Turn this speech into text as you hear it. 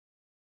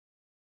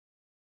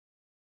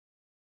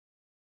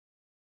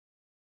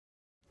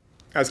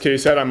As Katie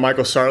said, I'm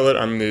Michael Sarlitt.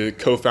 I'm the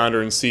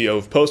co-founder and CEO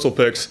of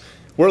PostalPix.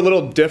 We're a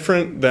little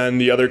different than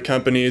the other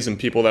companies and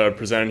people that are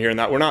presented here in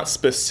that we're not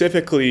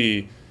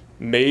specifically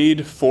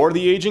made for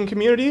the aging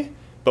community,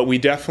 but we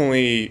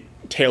definitely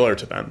tailor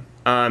to them.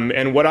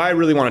 And what I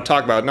really want to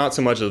talk about, not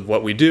so much as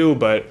what we do,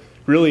 but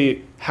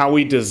really how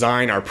we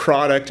design our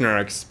product and our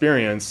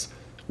experience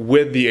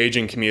with the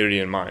aging community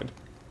in mind.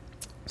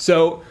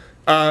 So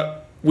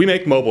we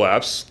make mobile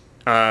apps.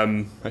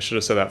 I should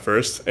have said that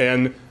first.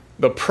 And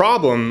the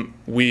problem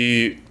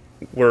we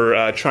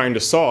were trying to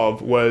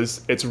solve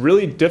was it's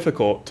really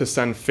difficult to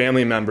send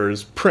family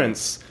members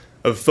prints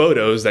of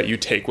photos that you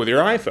take with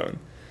your iPhone.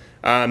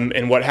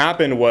 And what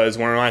happened was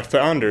one of my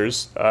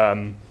founders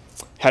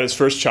had his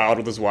first child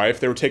with his wife.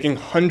 They were taking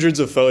hundreds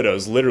of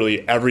photos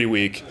literally every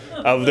week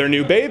of their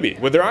new baby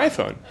with their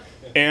iPhone.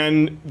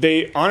 And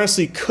they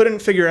honestly couldn't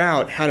figure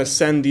out how to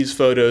send these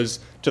photos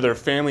to their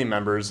family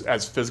members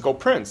as physical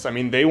prints. I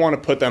mean, they want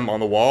to put them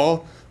on the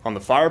wall, on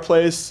the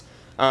fireplace.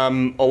 A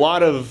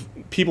lot of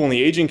people in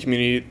the aging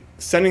community,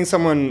 sending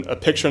someone a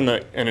picture in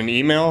an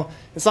email,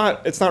 it's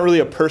not really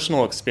a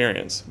personal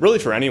experience, really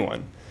for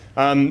anyone.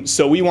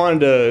 So we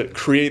wanted to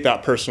create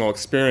that personal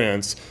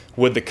experience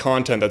with the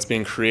content that's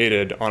being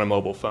created on a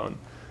mobile phone.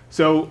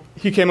 So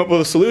he came up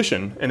with a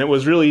solution, and it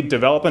was really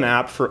develop an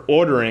app for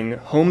ordering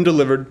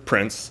home-delivered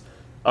prints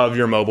of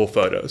your mobile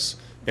photos.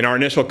 In our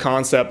initial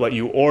concept, let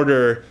you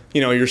order,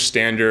 your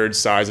standard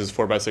sizes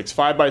 4x6,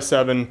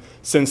 5x7.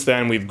 Since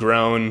then, we've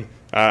grown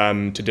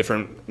to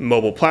different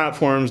mobile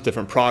platforms,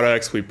 different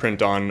products. We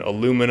print on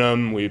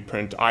aluminum, we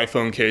print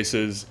iPhone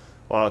cases,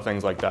 a lot of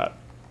things like that.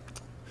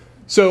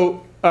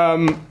 So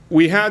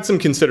we had some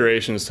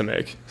considerations to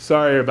make.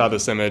 Sorry about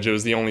this image. It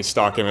was the only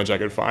stock image I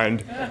could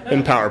find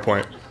in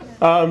PowerPoint.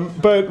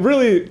 But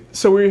really,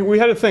 so we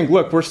had to think,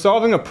 look, we're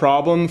solving a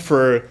problem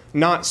for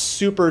not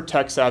super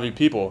tech-savvy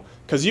people.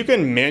 Because you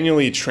can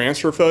manually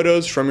transfer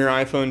photos from your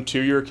iPhone to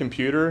your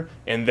computer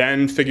and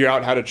then figure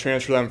out how to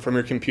transfer them from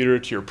your computer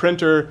to your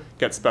printer,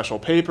 get special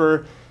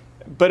paper.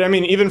 But I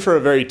mean, even for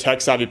a very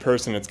tech-savvy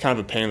person, it's kind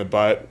of a pain in the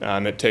butt.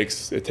 It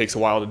takes a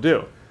while to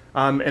do.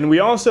 And we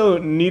also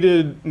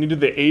needed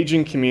the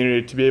aging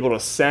community to be able to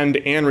send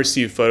and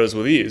receive photos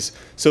with ease.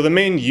 So the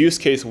main use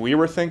case we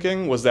were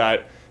thinking was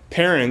that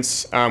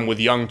parents with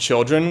young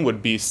children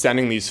would be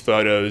sending these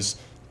photos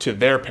to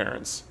their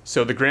parents.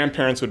 So the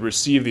grandparents would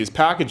receive these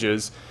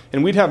packages,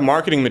 and we'd have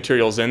marketing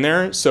materials in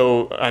there.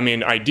 So, I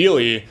mean,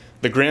 ideally,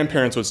 the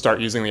grandparents would start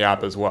using the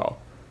app as well.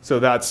 So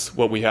that's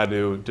what we had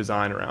to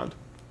design around.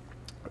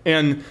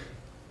 And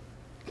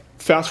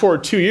fast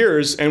forward 2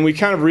 years, and we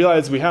kind of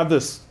realized we have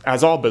this,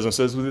 as all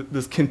businesses,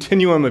 this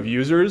continuum of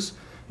users.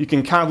 You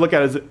can kind of look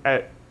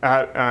at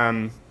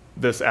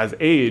this as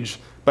age,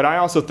 but I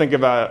also think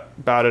about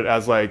it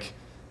as like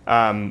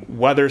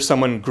whether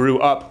someone grew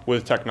up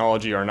with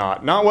technology or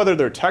not. Not whether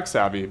they're tech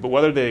savvy, but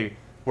whether they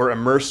were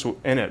immersed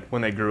in it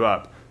when they grew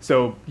up.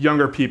 So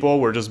younger people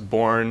were just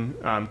born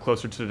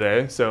closer to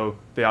today, so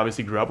they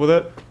obviously grew up with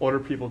it. Older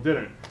people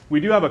didn't. We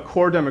do have a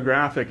core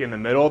demographic in the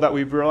middle that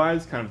we've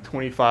realized, kind of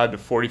 25 to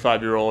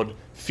 45-year-old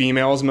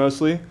females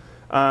mostly.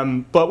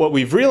 But what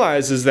we've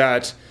realized is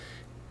that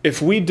if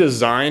we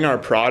design our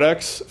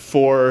products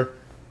for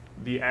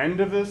the end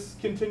of this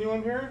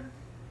continuum here,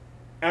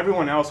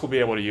 everyone else will be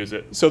able to use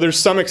it. So there's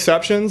some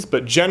exceptions,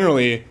 but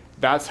generally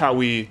that's how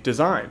we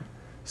design.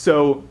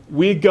 So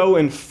we go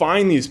and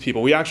find these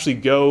people. We actually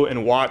go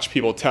and watch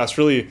people test.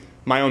 Really,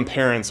 my own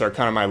parents are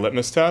kind of my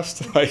litmus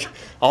test. Like,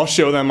 I'll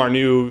show them our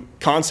new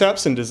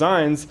concepts and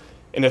designs,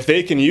 and if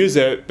they can use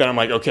it, then I'm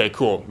like, okay,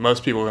 cool.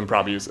 Most people can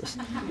probably use this.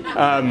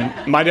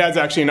 My dad's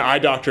actually an eye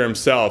doctor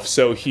himself,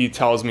 so he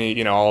tells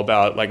me, all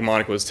about, like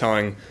Monica was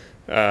talking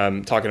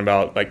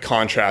about like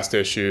contrast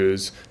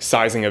issues,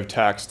 sizing of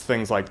text,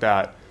 things like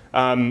that.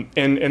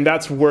 And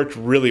that's worked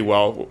really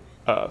well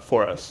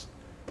for us.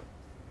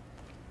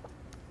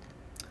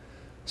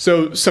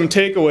 So some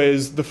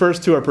takeaways, the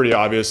first two are pretty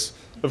obvious.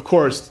 Of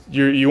course,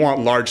 you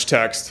want large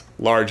text,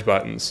 large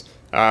buttons,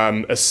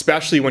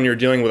 especially when you're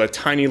dealing with a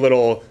tiny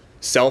little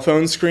cell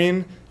phone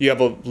screen. You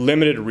have a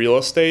limited real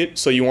estate,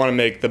 so you want to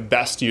make the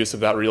best use of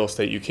that real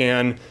estate you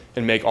can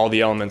and make all the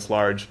elements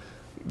large.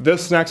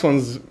 This next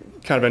one's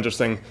kind of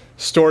interesting.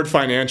 Stored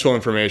financial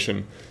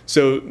information.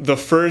 So the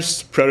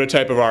first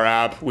prototype of our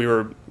app, we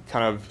were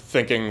kind of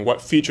thinking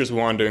what features we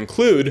wanted to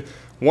include.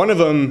 One of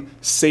them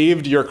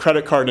saved your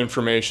credit card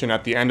information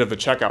at the end of the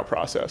checkout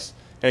process.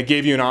 And it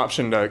gave you an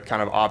option to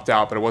kind of opt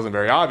out, but it wasn't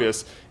very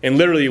obvious. And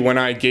literally when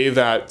I gave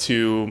that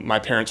to my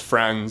parents'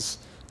 friends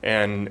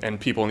and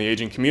people in the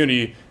aging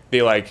community,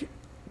 they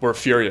were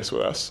furious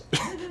with us.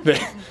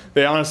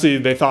 they honestly,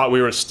 they thought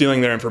we were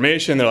stealing their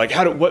information. They're like,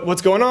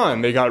 what's going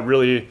on? They got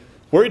really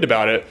worried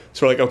about it.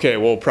 So we're like, okay,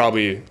 we'll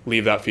probably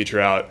leave that feature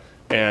out.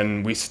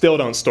 And we still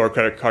don't store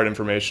credit card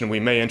information. We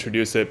may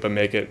introduce it, but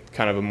make it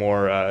kind of a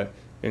more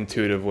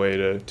intuitive way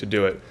to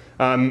do it.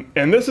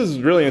 And this is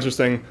really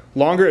interesting,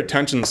 longer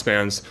attention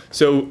spans.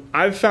 So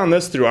I've found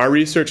this through our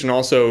research and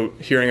also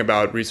hearing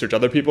about research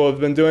other people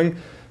have been doing.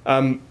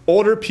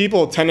 Older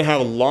people tend to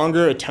have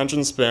longer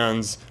attention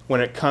spans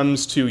when it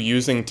comes to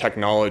using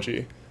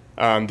technology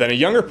than a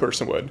younger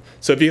person would.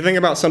 So if you think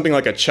about something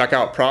like a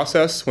checkout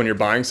process when you're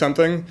buying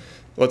something,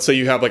 let's say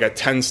you have like a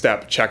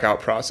 10-step checkout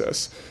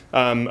process.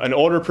 An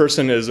older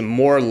person is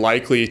more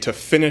likely to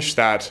finish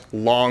that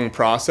long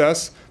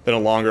process than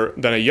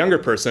a younger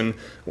person.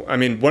 I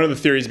mean, one of the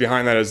theories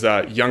behind that is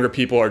that younger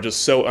people are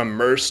just so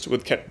immersed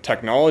with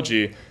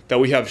technology that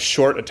we have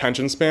short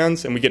attention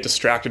spans and we get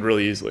distracted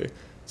really easily.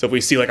 So if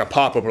we see like a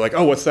pop-up, we're like,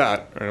 oh, what's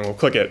that? And we'll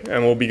click it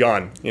and we'll be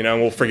gone,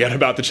 and we'll forget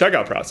about the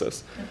checkout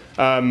process.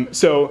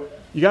 So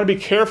you gotta be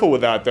careful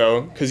with that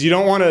though, because you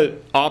don't wanna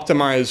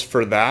optimize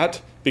for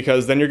that,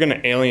 because then you're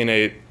gonna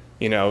alienate,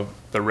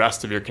 the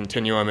rest of your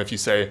continuum if you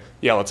say,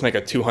 yeah, let's make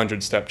a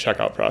 200-step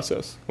checkout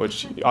process,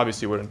 which you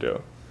obviously wouldn't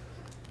do.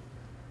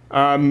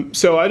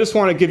 So I just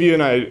want to give you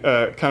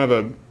kind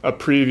of a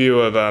preview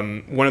of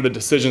one of the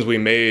decisions we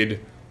made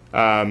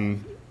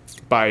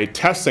by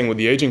testing with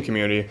the aging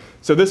community.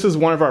 So this is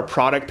one of our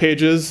product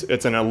pages.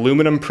 It's an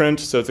aluminum print,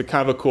 so it's a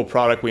kind of a cool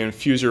product. We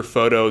infuse your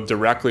photo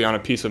directly on a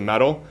piece of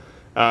metal.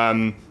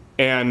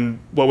 And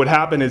what would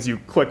happen is you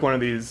click one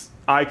of these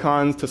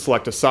icons to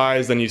select a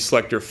size, then you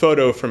select your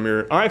photo from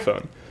your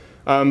iPhone.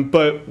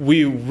 But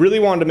we really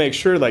wanted to make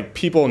sure like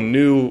people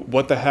knew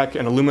what the heck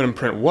an aluminum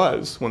print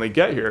was when they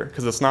get here,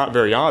 because it's not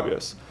very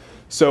obvious.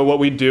 So what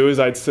we do is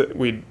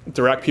we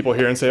direct people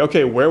here and say,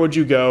 okay, where would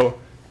you go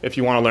if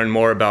you want to learn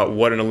more about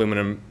what an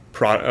aluminum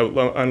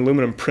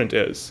print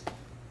is?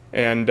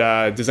 And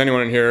does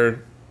anyone in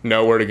here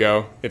know where to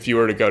go if you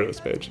were to go to this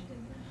page?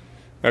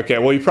 Okay,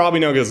 well, you probably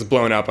know because it's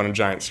blown up on a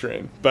giant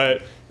screen.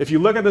 But if you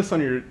look at this on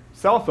your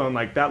cell phone,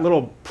 like that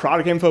little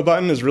product info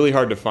button is really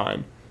hard to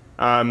find.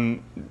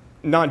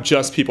 Not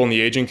just people in the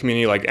aging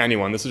community, like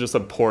anyone. This is just a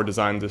poor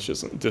design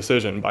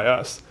decision by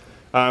us.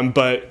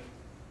 But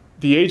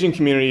the aging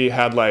community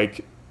had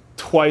like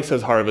twice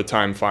as hard of a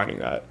time finding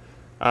that.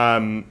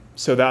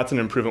 So that's an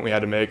improvement we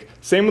had to make.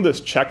 Same with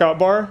this checkout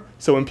bar.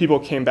 So when people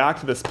came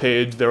back to this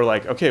page, they were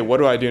like, okay, what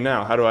do I do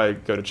now? How do I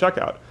go to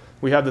checkout?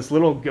 We have this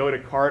little go to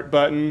cart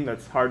button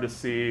that's hard to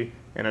see,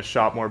 and a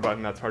shop more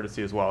button that's hard to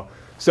see as well.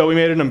 So we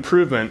made an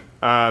improvement,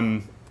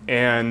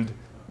 and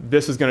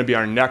this is going to be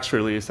our next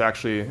release.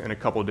 Actually, in a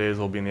couple of days,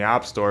 it'll be in the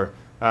App Store.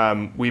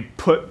 We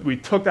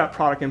took that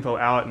product info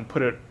out and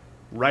put it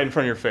right in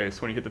front of your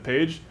face when you hit the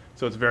page,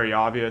 so it's very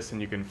obvious and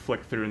you can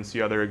flick through and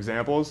see other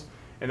examples.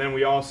 And then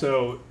we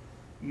also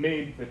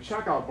made the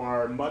checkout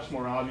bar much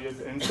more obvious.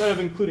 Instead of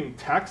including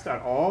text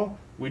at all,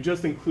 we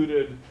just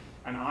included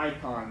an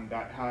icon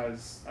that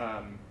has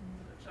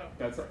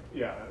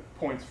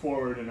points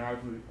forward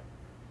and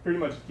pretty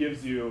much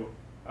gives you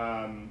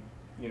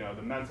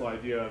the mental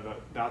idea of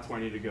that's where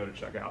I need to go to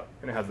check out,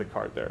 and it has the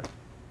cart there.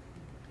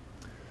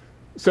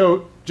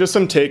 So just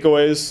some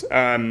takeaways.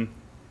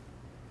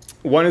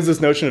 One is this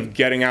notion of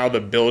getting out of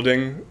the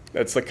building.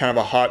 That's like kind of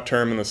a hot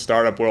term in the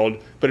startup world,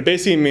 but it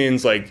basically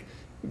means like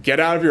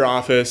get out of your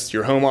office,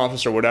 your home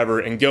office or whatever,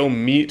 and go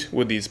meet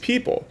with these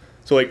people.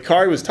 So like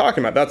Kari was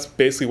talking about, that's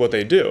basically what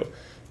they do.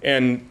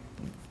 And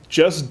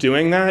just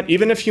doing that,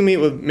 even if you meet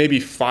with maybe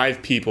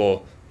 5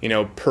 people,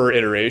 per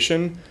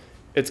iteration,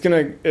 it's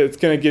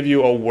gonna give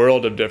you a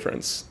world of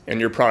difference in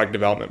your product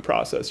development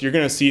process. You're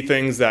gonna see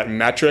things that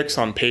metrics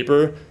on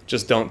paper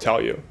just don't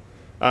tell you.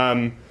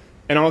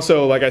 And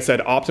also, like I said,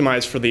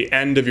 optimize for the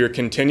end of your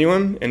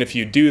continuum. And if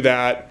you do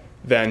that,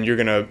 then you're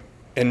gonna,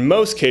 in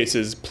most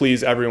cases,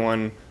 please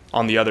everyone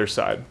on the other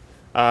side.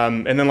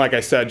 And then, like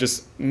I said,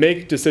 just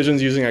make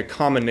decisions using a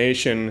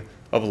combination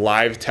of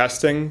live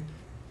testing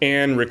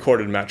and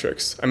recorded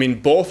metrics. I mean,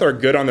 both are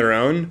good on their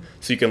own,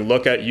 so you can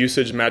look at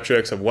usage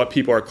metrics of what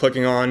people are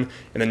clicking on,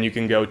 and then you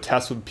can go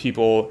test with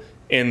people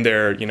in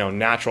their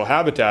natural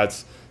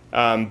habitats.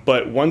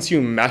 But once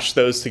you mesh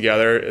those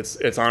together,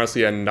 it's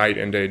honestly a night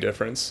and day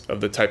difference of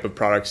the type of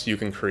products you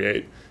can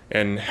create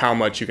and how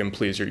much you can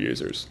please your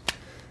users.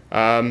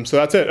 So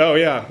that's it. Oh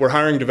yeah, we're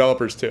hiring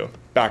developers too,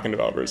 backend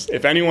developers.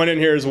 If anyone in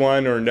here is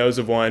one or knows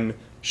of one,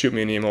 shoot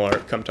me an email or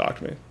come talk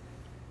to me.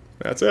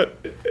 That's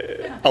it.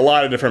 A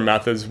lot of different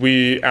methods.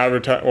 We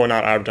advertise, or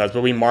not advertise,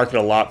 but we market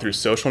a lot through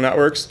social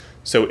networks.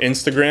 So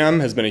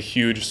Instagram has been a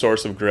huge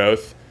source of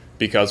growth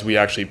because we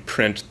actually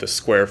print the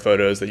square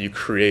photos that you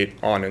create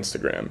on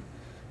Instagram.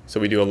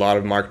 So we do a lot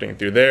of marketing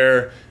through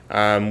there.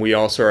 We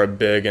also are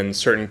big in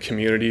certain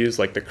communities,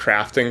 like the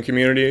crafting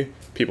community,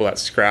 people that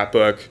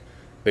scrapbook.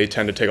 They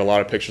tend to take a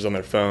lot of pictures on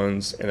their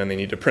phones and then they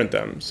need to print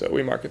them. So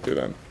we market through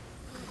them.